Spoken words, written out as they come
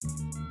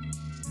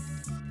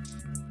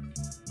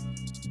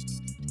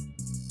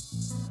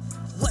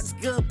What's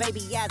good, baby?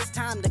 Yeah, it's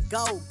time to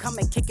go. Come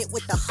and kick it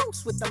with the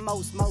host with the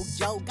most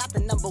mojo. Got the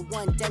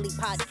 #1 daily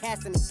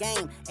podcast in the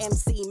game.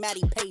 MC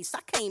Matty Pace,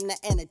 I came to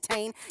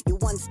entertain. Your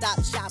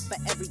one-stop shop for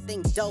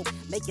everything dope.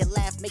 Make you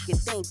laugh, make you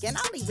think, and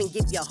I'll even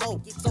give you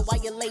hope. So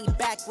while you're laid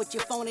back with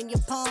your phone in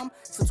your palm,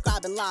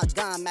 subscribe and log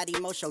on,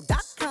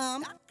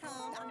 MattyMoShow.com.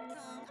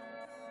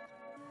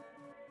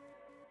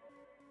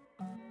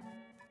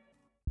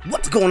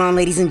 What's going on,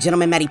 ladies and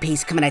gentlemen? Matty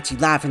Pace coming at you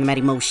live from the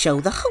Matty Mo Show,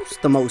 the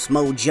host, the most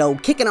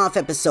mojo, kicking off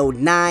episode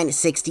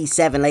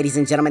 967, ladies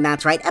and gentlemen.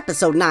 That's right,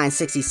 episode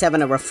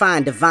 967, a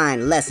refined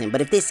divine lesson.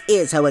 But if this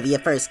is, however, your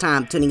first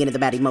time tuning into the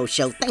Matty Mo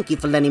Show, thank you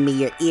for lending me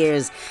your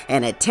ears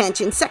and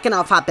attention. Second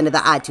off, hop into the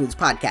iTunes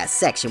podcast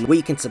section where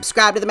you can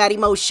subscribe to the Matty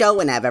Mo Show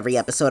and have every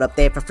episode up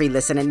there for free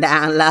listen and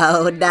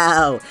download.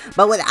 No.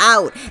 But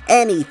without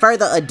any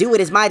further ado,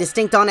 it is my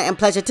distinct honor and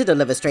pleasure to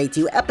deliver straight to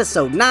you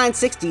episode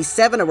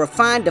 967, a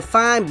refined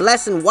divine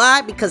blessing.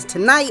 Why? Because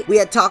tonight we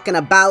are talking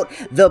about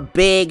the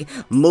big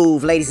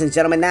move, ladies and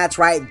gentlemen. That's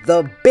right,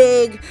 the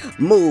big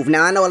move.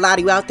 Now, I know a lot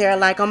of you out there are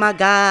like, oh my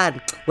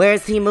God, where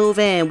is he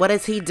moving? What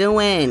is he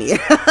doing? You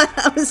know what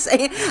I'm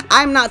saying?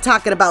 I'm not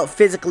talking about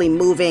physically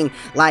moving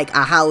like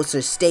a house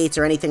or states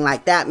or anything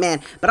like that, man.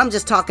 But I'm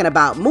just talking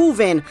about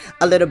moving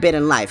a little bit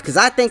in life. Because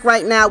I think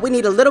right now we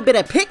need a little bit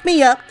of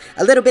pick-me-up,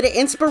 a little bit of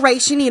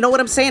inspiration, you know what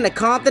I'm saying, to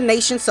calm the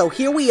nation. So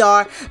here we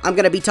are. I'm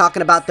going to be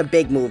talking about the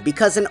big move.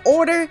 Because in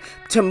order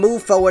to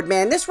move forward,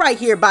 man, this right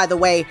here, by the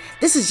way,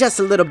 this is just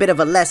a little bit of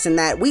a lesson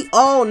that we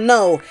all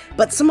know,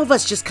 but some of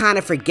us just kind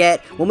of forget.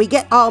 When we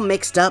get all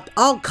mixed up,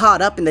 all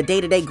caught up in the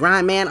day-to-day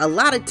grind, man, a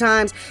lot of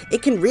times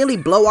it can really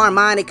blow our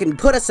mind. It can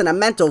put us in a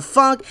mental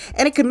funk,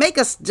 and it can make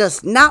us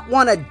just not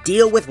want to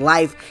deal with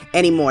life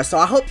anymore. So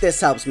I hope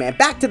this helps, man.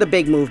 Back to the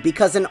big move,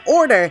 because in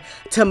order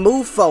to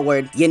move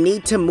forward, you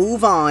need to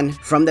move on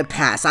from the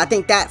past. I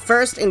think that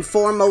first and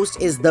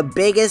foremost is the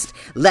biggest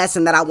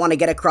lesson that I want to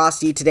get across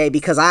to you today,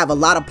 because I have a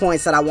lot of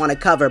points that I want to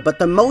cover, but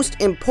the most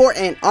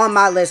important on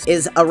my list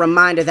is a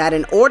reminder that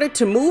in order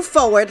to move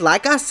forward,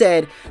 like I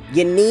said,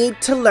 you need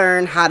to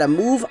learn how to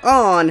move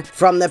on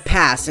from the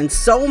past. And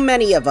so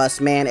many of us,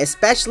 man,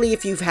 especially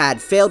if you've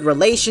had failed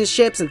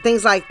relationships and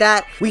things like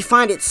that, we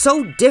find it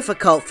so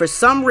difficult for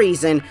some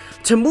reason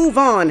to move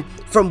on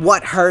from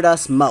what hurt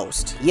us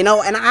most, you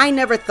know. And I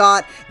never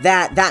thought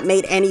that that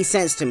made any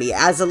sense to me.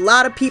 As a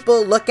lot of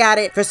people look at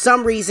it, for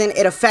some reason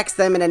it affects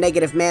them in a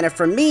negative manner.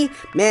 For me,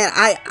 man,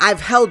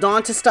 I've held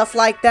on to stuff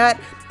like that,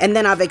 and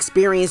then I've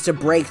experienced a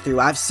breakthrough.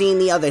 I've seen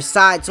the other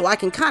side, so I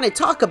can kind of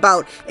talk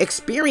about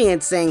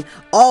experiencing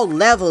all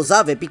levels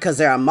of it, because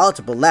there are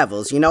multiple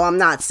levels. You know, I'm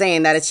not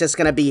saying that it's just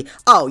gonna be,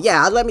 oh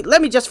yeah,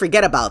 let me just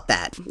forget about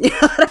that. You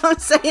know what I'm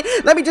saying?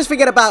 Let me just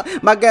forget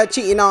about my girl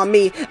cheating on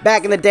me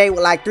back in the day with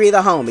like 3 of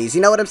the homies.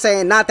 You know what I'm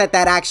saying? Not that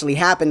that actually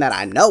happened that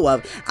I know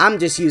of. I'm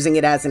just using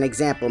it as an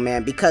example,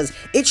 man, because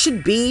it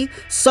should be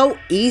so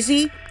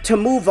easy to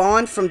move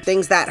on from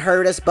things that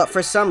hurt us, but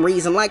for some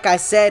reason, like I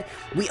said,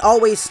 we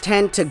always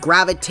tend to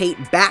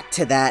gravitate back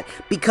to that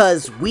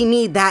because we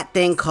need that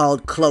thing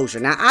called closure.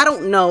 Now, I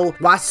don't know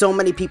why so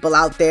many people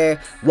out there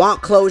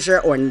want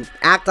closure or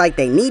act like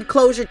they need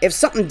closure. If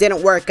something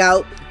didn't work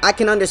out, I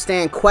can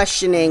understand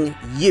questioning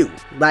you,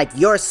 like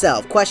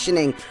yourself,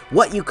 questioning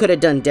what you could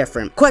have done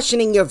different,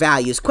 questioning your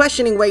values,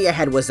 questioning where your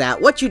head was at,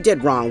 what you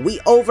did wrong. We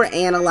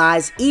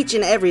overanalyze each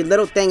and every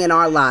little thing in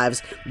our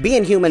lives,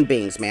 being human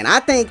beings, man. I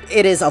think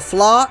it is a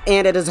flaw,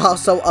 and it is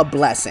also a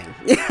blessing.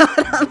 You know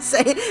what I'm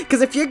saying?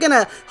 Because if you're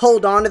gonna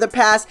hold on to the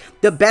past,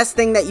 the best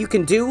thing that you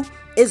can do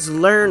is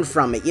learn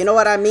from it. You know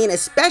what I mean?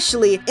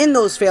 Especially in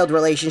those failed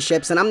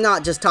relationships. And I'm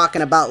not just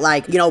talking about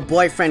like, you know,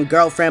 boyfriend,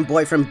 girlfriend,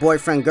 boyfriend,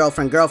 boyfriend,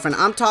 girlfriend, girlfriend.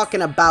 I'm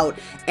talking about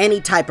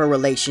any type of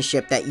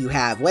relationship that you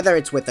have, whether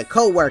it's with a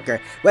coworker,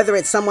 whether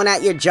it's someone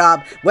at your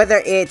job,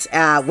 whether it's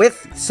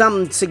with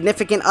some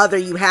significant other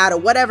you had or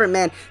whatever,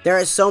 man. There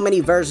are so many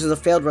versions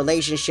of failed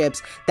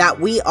relationships that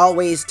we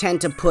always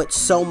tend to put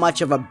so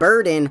much of a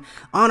burden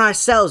on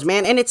ourselves,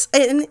 man. And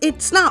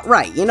it's not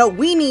right. You know,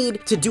 we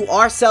need to do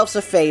ourselves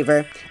a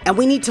favor,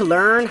 and we need to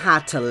learn how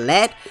to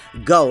let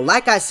go.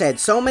 Like I said,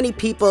 so many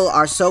people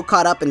are so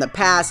caught up in the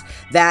past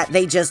that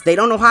they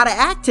don't know how to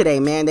act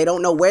today, man. They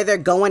don't know where they're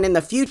going in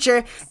the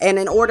future. And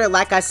in order,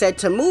 like I said,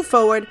 to move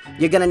forward,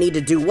 you're going to need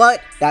to do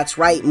what? That's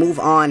right, move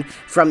on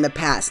from the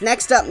past.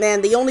 Next up,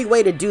 man, the only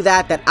way to do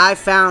that I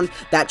found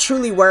that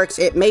truly works,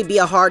 it may be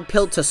a hard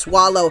pill to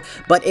swallow,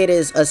 but it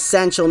is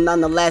essential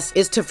nonetheless,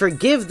 is to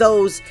forgive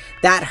those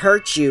that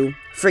hurt you.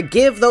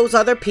 Forgive those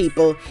other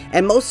people,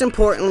 and most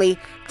importantly,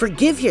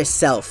 forgive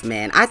yourself,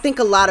 man. I think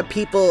a lot of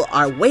people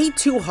are way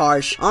too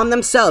harsh on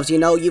themselves. You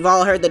know, you've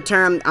all heard the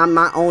term, I'm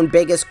my own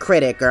biggest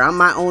critic, or I'm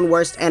my own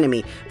worst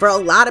enemy. For a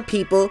lot of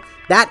people,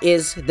 That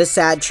is the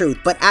sad truth.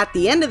 But at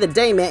the end of the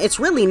day, man, it's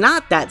really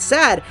not that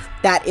sad.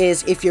 That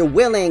is, if you're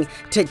willing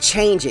to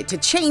change it, to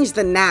change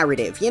the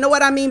narrative. You know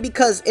what I mean?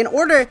 Because in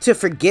order to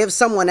forgive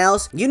someone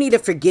else, you need to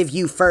forgive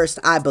you first,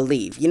 I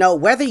believe. You know,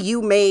 whether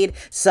you made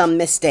some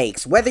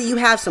mistakes, whether you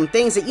have some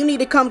things that you need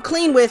to come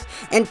clean with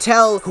and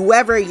tell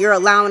whoever you're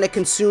allowing to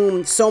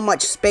consume so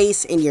much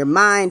space in your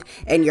mind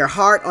and your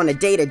heart on a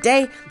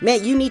day-to-day,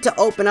 man, you need to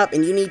open up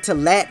and you need to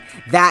let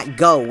that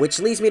go. Which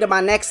leads me to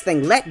my next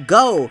thing. Let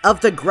go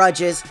of the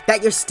grudges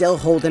that you're still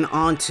holding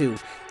on to.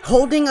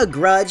 Holding a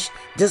grudge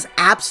does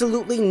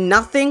absolutely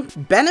nothing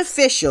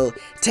beneficial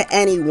to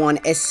anyone,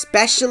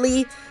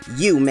 especially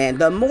you, man.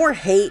 The more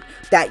hate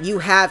that you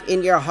have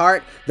in your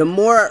heart, the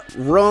more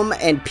room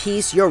and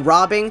peace you're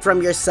robbing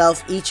from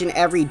yourself each and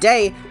every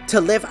day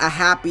to live a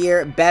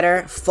happier,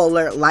 better,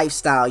 fuller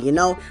lifestyle. You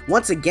know,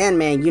 once again,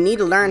 man, you need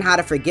to learn how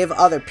to forgive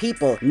other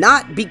people,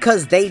 not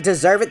because they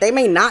deserve it. They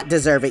may not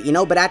deserve it, you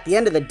know, but at the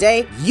end of the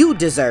day, you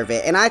deserve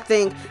it. And I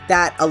think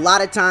that a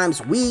lot of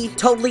times we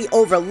totally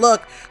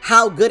overlook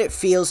how good it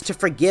feels to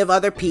forgive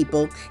other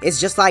people. It's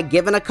just like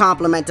giving a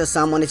compliment to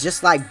someone. It's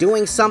just like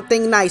doing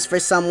something nice for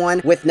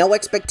someone with no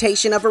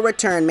expectation of a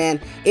return,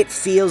 man. It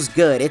feels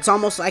good. It's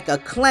almost like a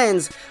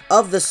cleanse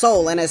of the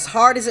soul. And as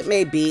hard as it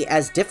may be,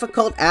 as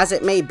difficult as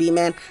it may be,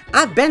 man,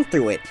 I've been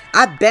through it.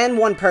 I've been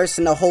one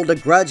person to hold a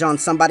grudge on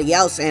somebody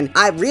else. And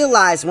I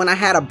realized when I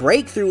had a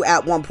breakthrough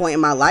at one point in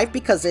my life,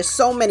 because there's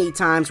so many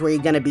times where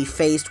you're going to be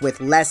faced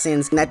with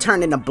lessons that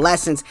turn into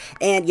blessings.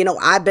 And, you know,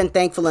 I've been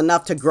thankful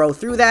enough to grow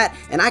through that.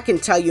 And I can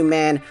tell you,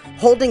 man,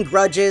 holding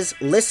grudges,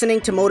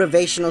 listening to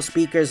motivational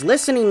speakers,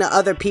 listening to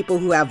other people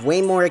who have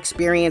way more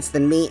experience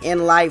than me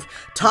in life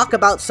talk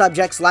about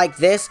subjects like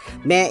this,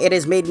 man, it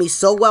has made me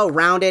so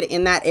well-rounded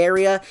in that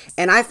area.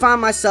 And I find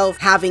myself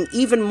having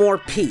even more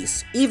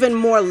peace, even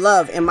more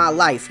love in my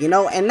life, you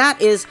know, and that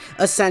is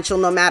essential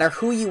no matter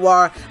who you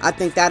are. I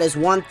think that is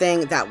one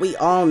thing that we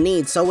all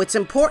need. So it's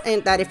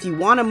important that if you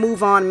want to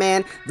move on,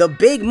 man, the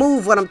big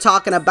move, what I'm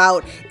talking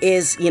about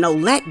is, you know,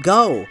 let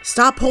go.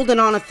 Stop holding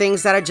on to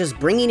things that are just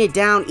bringing you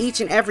down each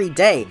and every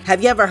day.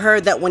 Have you ever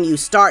heard that when you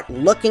start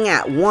looking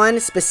at one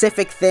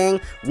specific thing,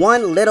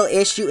 one little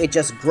issue, it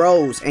just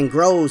grows and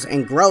grows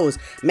and grows?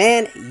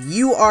 Man,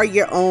 you are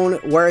your own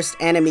worst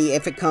enemy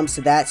if it comes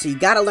to that. So you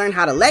got to learn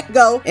how to let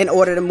go in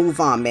order to move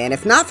on, man.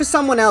 If not for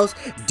someone else,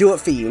 do it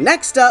for you.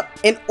 Next up,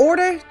 in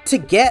order to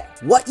get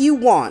what you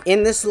want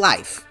in this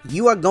life,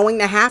 you are going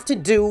to have to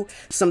do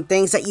some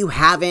things that you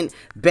haven't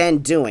been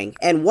doing.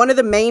 And one of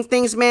the main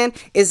things, man,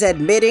 is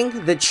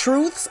admitting the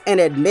truths and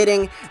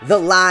admitting the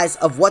lies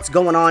of what's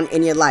going on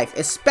in your life,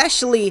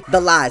 especially the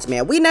lies,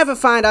 man. We never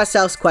find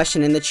ourselves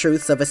questioning the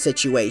truths of a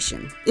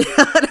situation. You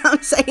know what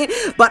I'm saying?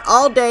 But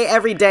all day,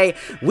 every day,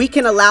 we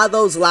can allow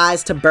those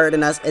lies to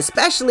burden us,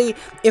 especially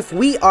if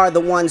we are the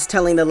ones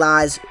telling the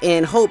lies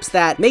in hopes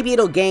that maybe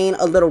it'll gain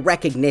a little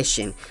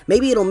recognition.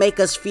 Maybe it'll make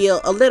us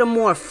feel a little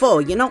more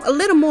full, you know, a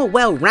little more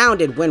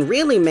well-rounded, when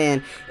really,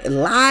 man, a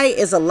lie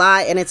is a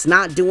lie and it's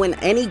not doing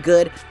any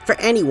good for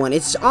anyone.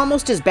 It's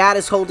almost as bad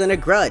as holding a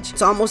grudge.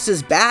 It's almost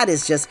as bad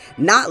as just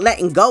not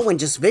letting go and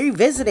just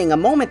revisiting a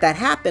moment that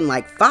happened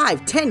like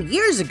 5-10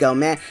 years ago,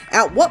 man.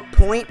 At what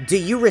point do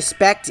you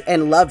respect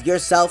and love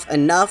yourself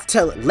enough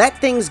to let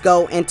things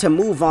go and to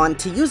move on,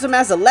 to use them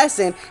as a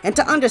lesson and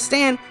to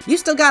understand you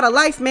still got a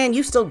life, man.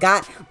 You still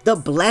got the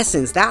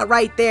blessings. That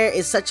right there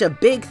is such a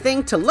big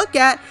thing to look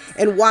at,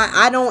 and why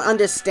I don't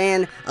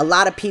understand a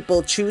lot of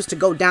people choose to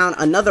go down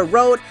another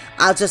road.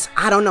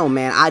 I don't know,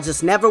 man. I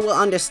just never will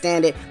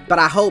understand it, but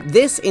I hope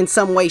this in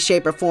some way,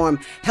 shape, or form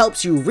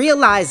helps you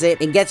realize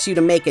it and gets you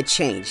to make a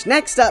change.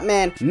 Next up,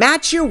 man,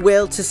 match your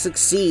will to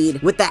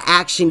succeed with the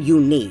action you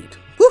need.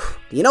 Whew.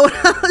 You know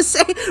what I'm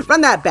saying?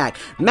 Run that back.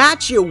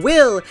 Match your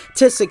will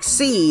to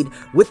succeed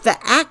with the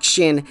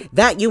action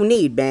that you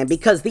need, man.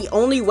 Because the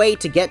only way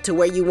to get to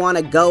where you want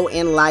to go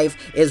in life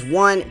is,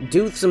 one,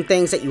 do some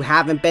things that you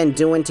haven't been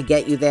doing to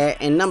get you there.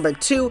 And number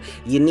two,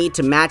 you need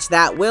to match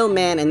that will,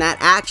 man, and that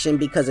action.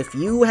 Because if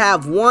you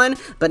have one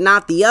but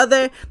not the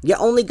other, you're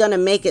only going to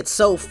make it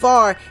so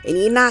far, and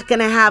you're not going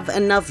to have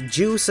enough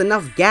juice,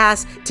 enough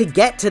gas to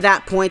get to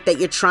that point that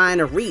you're trying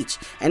to reach.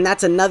 And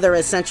that's another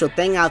essential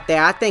thing out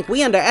there. I think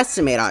we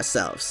underestimate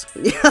ourselves.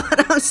 You know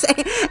what I'm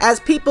saying? As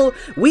people,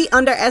 we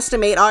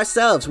underestimate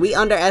ourselves. We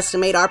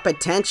underestimate our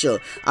potential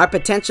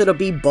to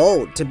be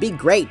bold, to be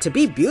great, to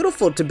be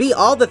beautiful, to be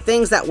all the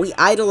things that we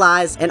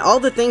idolize and all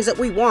the things that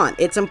we want.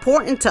 It's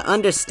important to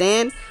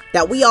understand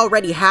that we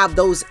already have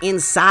those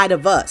inside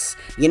of us,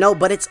 you know,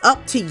 but it's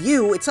up to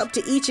you, it's up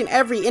to each and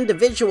every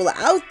individual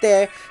out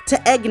there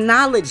to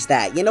acknowledge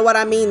that. You know what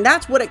I mean?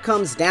 That's what it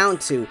comes down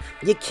to.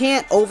 You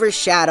can't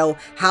overshadow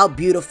how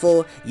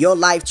beautiful your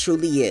life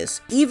truly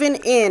is. Even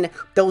in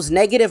those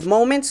negative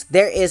moments,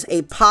 there is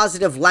a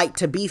positive light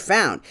to be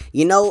found.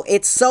 You know,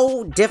 it's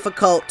so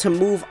difficult to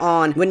move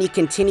on when you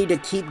continue to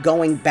keep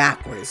going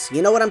backwards.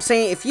 You know what I'm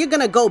saying? If you're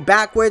gonna go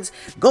backwards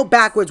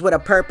with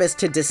a purpose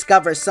to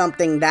discover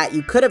something that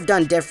you could have have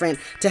done different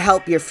to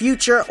help your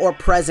future or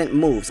present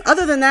moves?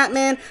 Other than that,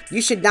 man,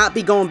 you should not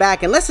be going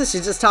back unless this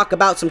is just talk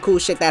about some cool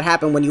shit that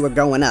happened when you were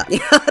growing up. You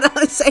know what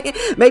I'm saying?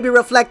 Maybe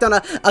reflect on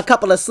a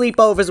couple of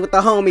sleepovers with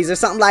the homies or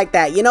something like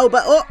that, you know?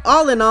 But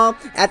all in all,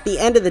 at the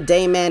end of the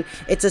day, man,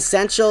 it's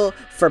essential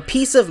for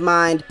peace of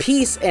mind,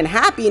 peace, and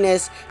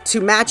happiness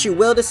to match your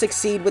will to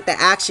succeed with the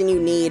action you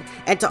need,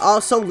 and to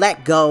also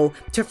let go,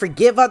 to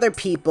forgive other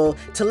people,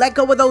 to let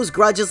go of those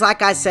grudges,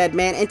 like I said,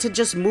 man, and to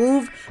just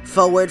move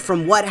forward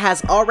from what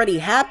has already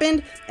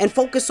happened and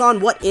focus on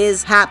what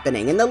is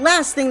happening. And the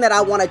last thing that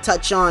I want to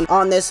touch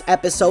on this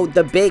episode,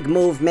 the big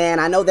move, man,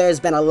 I know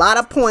there's been a lot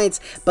of points,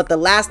 but the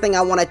last thing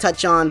I want to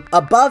touch on,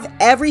 above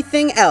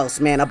everything else,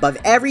 man, above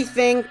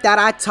everything that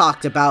I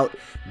talked about,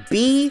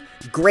 be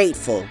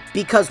grateful,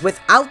 because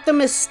without the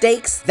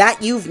mistakes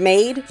that you've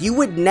made, you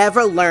would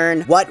never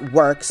learn what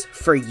works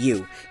for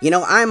you. You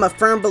know, I'm a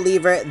firm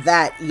believer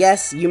that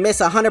yes, you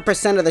miss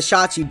 100% of the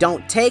shots you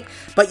don't take,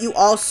 but you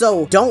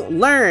also don't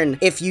learn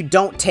if you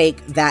don't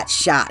take that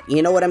shot.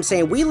 You know what I'm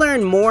saying? We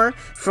learn more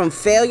from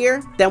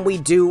failure than we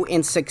do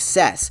in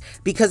success,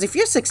 because if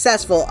you're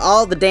successful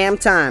all the damn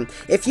time,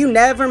 if you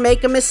never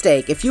make a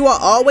mistake, if you are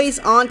always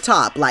on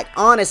top, like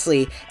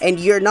honestly, and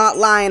you're not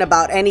lying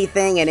about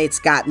anything, and it's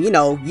got, you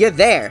know, you're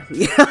there.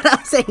 You know what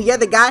I'm saying? You're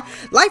the guy.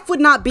 Life would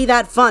not be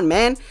that fun,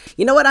 man.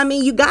 You know what I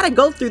mean? You gotta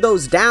go through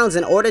those downs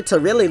in order to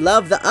really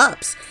love the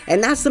ups.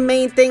 And that's the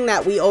main thing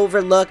that we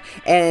overlook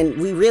and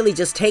we really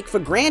just take for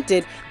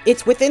granted.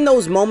 It's within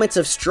those moments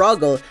of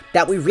struggle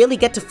that we really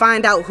get to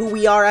find out who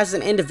we are as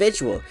an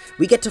individual.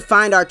 We get to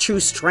find our true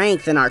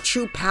strength and our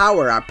true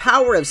power, our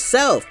power of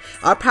self,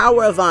 our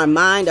power of our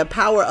mind, our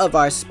power of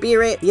our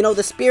spirit. You know,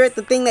 the spirit,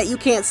 the thing that you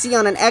can't see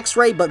on an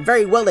x-ray but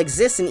very well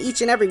exists in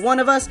each and every one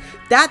of us.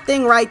 That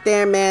thing right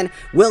there, man,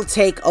 will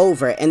take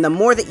over. And the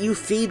more that you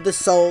feed the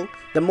soul,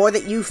 the more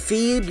that you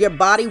feed your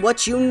body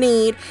what you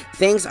need,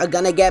 things are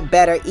gonna get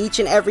better each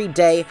and every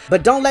day.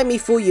 But don't let me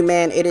fool you,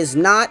 man. It is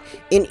not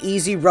an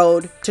easy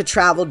road to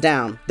travel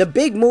down. The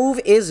big move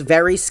is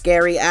very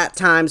scary at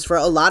times for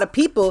a lot of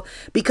people,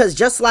 because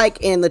just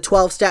like in the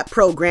 12-step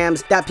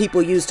programs that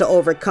people use to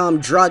overcome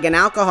drug and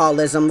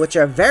alcoholism, which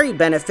are very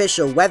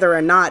beneficial whether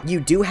or not you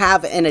do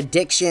have an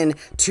addiction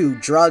to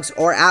drugs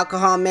or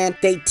alcohol, man,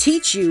 they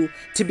teach you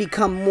to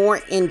become more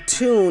in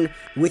tune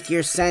with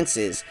your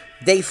senses.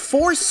 They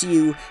force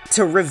you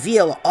to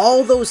reveal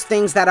all those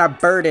things that are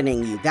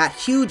burdening you, that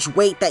huge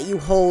weight that you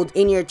hold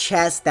in your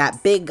chest,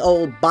 that big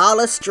old ball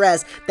of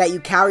stress that you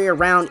carry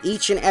around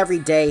each and every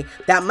day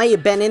that may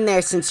have been in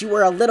there since you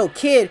were a little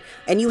kid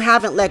and you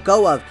haven't let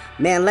go of.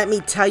 Man, let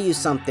me tell you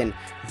something.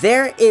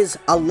 There is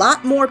a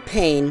lot more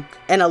pain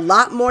and a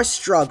lot more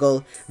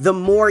struggle the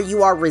more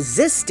you are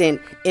resistant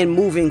in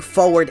moving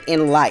forward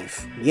in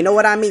life. You know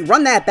what I mean?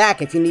 Run that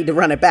back if you need to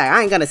run it back.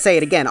 I ain't gonna say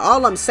it again.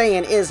 All I'm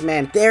saying is,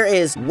 man, there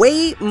is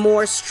way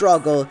more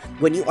struggle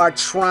when you are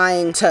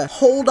trying to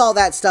hold all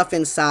that stuff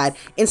inside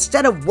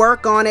instead of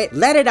work on it,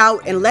 let it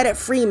out and let it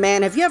free,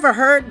 man. Have you ever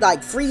heard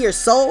like free your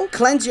soul,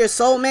 cleanse your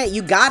soul, man?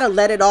 You gotta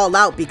let it all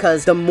out,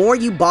 because the more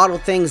you bottle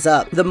things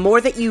up, the more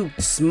that you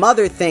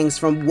smother things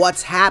from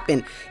what's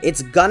happened,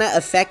 it's gonna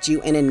affect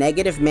you in a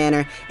negative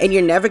manner and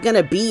you're never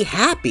gonna be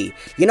happy.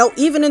 You know,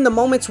 even in the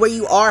moments where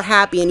you are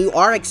happy and you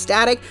are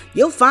ecstatic,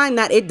 you'll find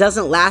that it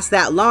doesn't last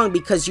that long,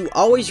 because you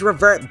always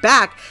revert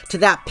back to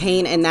that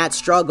pain and that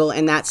struggle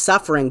and that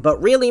suffering.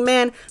 But really,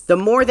 man, the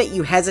more that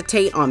you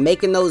hesitate on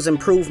making those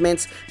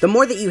improvements, the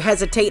more that you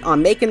hesitate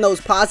on making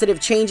those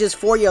positive changes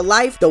for your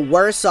life, the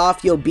worse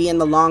off you'll be in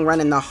the long run,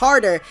 and the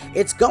harder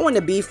it's going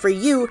to be for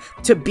you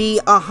to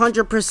be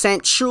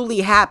 100%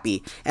 truly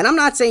happy. And I'm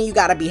not saying you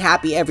gotta be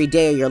happy every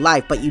day of your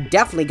life, but you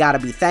definitely gotta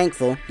be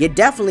thankful. You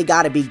definitely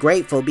gotta be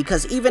grateful,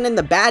 because even in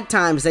the bad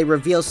times, they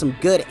reveal some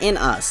good in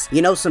us,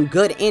 you know, some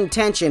good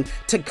intention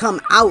to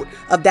come out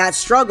of that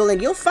struggle.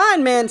 And you'll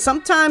find, man,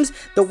 sometimes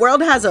the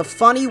world has a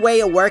funny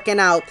way of working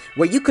out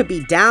where you could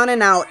be down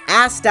and out,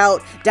 assed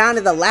out, down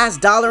to the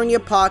last dollar in your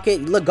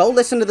pocket. Look, go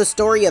listen to the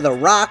story of The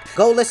Rock,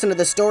 go listen to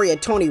the story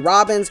of Tony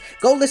Robbins,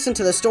 go listen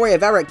to the story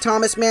of Eric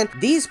Thomas, man.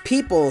 These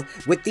people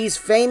with these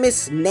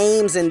famous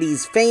names and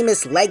these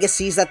famous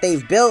legacies that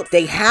they've built,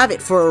 they have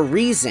it for a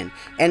reason.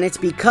 And it's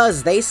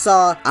because they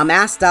saw, I'm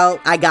assed out,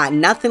 I got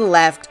nothing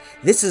left,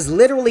 this is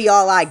literally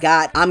all I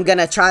got, I'm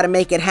gonna try to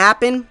make it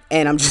happen,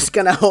 and I'm just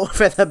gonna hope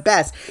for the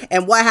best.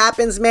 And what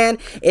happens, man?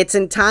 It's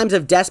in times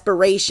of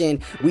desperation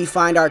we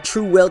find our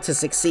true will to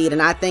succeed.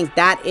 And I think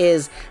that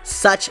is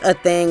such a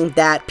thing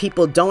that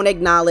people don't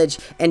acknowledge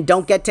and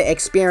don't get to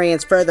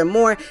experience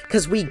furthermore,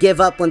 because we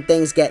give up when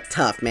things get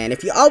tough, man.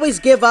 If you always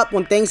give up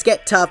when things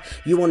get tough,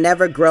 you will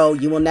never grow,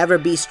 you will never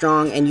be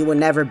strong, and you will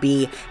never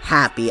be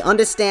happy.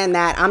 Understand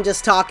that. I'm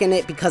just talking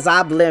it because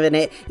I'm living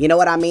it. You know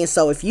what I mean?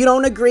 So if you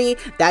don't agree,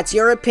 that's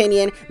your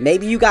opinion.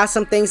 Maybe you got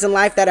some things in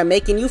life that are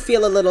making you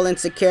feel a little little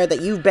insecure,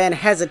 that you've been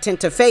hesitant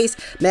to face,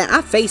 man,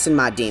 I'm facing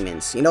my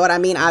demons. You know what I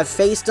mean? I've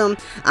faced them.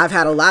 I've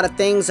had a lot of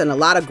things and a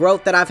lot of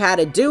growth that I've had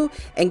to do.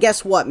 And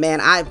guess what,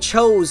 man? I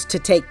chose to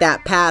take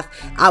that path.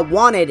 I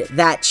wanted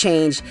that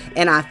change,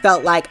 and I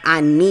felt like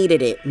I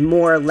needed it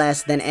more or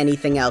less than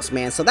anything else,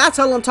 man. So that's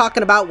all I'm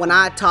talking about when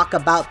I talk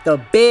about the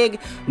big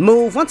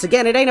move. Once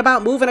again, it ain't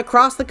about moving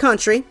across the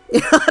country. You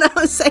know what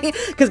I'm saying?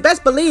 Because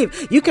best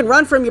believe, you can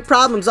run from your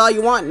problems all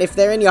you want if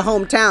they're in your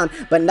hometown,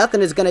 but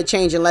nothing is going to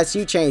change unless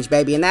you change,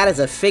 baby. And that is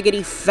a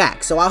figgity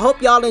fact. So I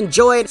hope y'all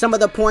enjoyed some of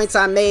the points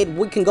I made.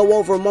 We can go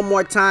over them one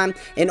more time.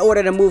 In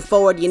order to move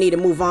forward, you need to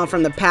move on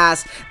from the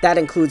past. That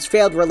includes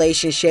failed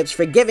relationships,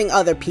 forgiving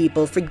other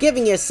people,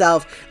 forgiving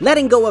yourself,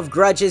 letting go of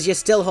grudges you're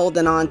still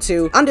holding on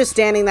to,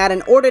 understanding that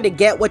in order to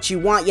get what you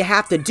want, you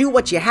have to do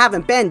what you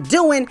haven't been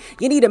doing.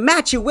 You need to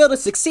match your will to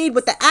succeed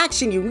with the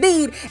action you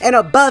need, and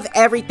above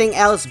everything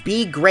else,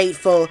 be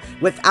grateful.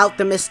 Without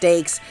the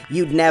mistakes,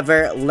 you'd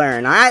never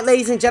learn. All right,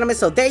 ladies and gentlemen,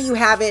 so there you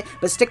have it,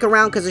 but stick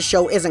around because the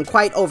show isn't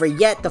quite over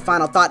yet. The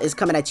final thought is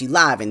coming at you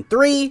live in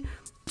 3,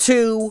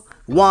 2,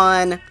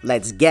 1,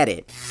 let's get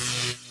it.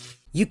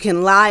 You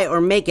can lie or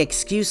make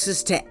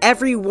excuses to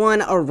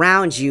everyone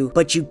around you,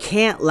 but you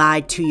can't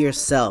lie to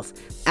yourself.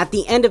 At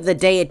the end of the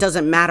day, it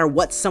doesn't matter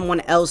what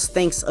someone else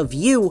thinks of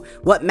you.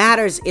 What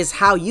matters is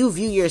how you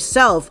view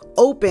yourself,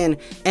 open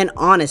and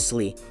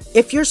honestly.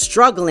 If you're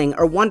struggling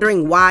or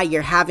wondering why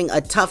you're having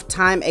a tough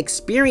time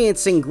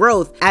experiencing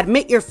growth,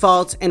 admit your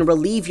faults and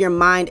relieve your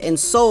mind and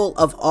soul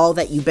of all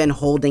that you've been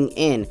holding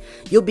in.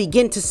 You'll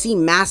begin to see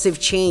massive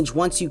change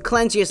once you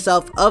cleanse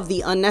yourself of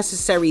the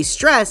unnecessary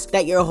stress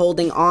that you're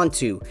holding on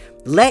to.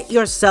 Let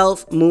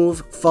yourself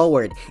move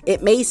forward.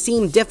 It may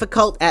seem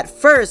difficult at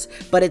first,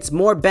 but it's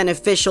more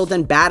beneficial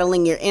than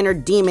battling your inner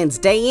demons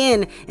day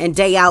in and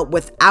day out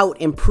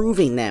without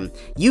improving them.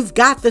 You've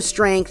got the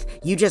strength.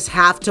 You just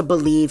have to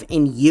believe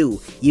in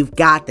you. You've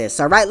got this.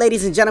 All right,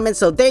 ladies and gentlemen.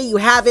 So there you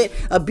have it.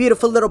 A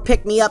beautiful little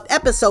pick-me-up.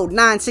 Episode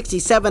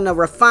 967, a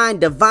refined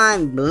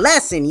divine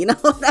blessing. You know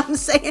what I'm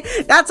saying?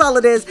 That's all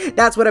it is.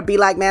 That's what it be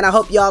like, man. I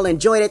hope y'all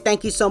enjoyed it.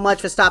 Thank you so much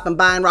for stopping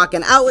by and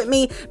rocking out with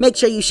me. Make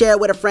sure you share it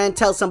with a friend.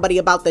 Tell somebody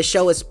about the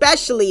show,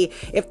 especially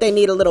if they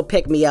need a little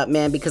pick-me-up,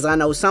 man, because I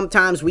know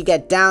sometimes we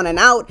get down and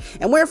out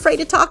and we're afraid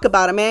to talk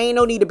about it, man. Ain't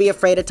no need to be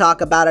afraid to talk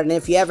about it. And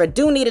if you ever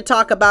do need to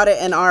talk about it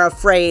and are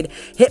afraid,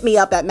 hit me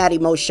up at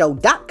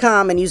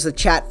mattymoshow.com and use the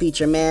chat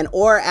feature, man,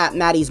 or at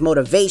Matty's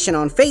Motivation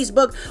on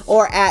Facebook,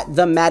 or at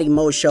the Matty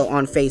Mo Show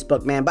on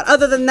Facebook, man. But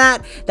other than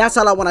that, that's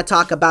all I want to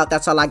talk about.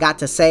 That's all I got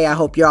to say. I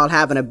hope you're all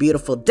having a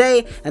beautiful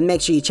day, and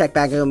make sure you check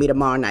back in with me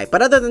tomorrow night.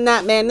 But other than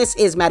that, man, this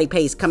is Matty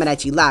Pace coming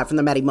at you live from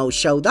the Matty Mo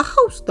Show, the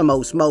host, the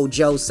most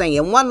mojo,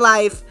 saying one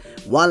life,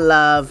 one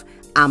love,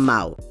 I'm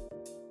out.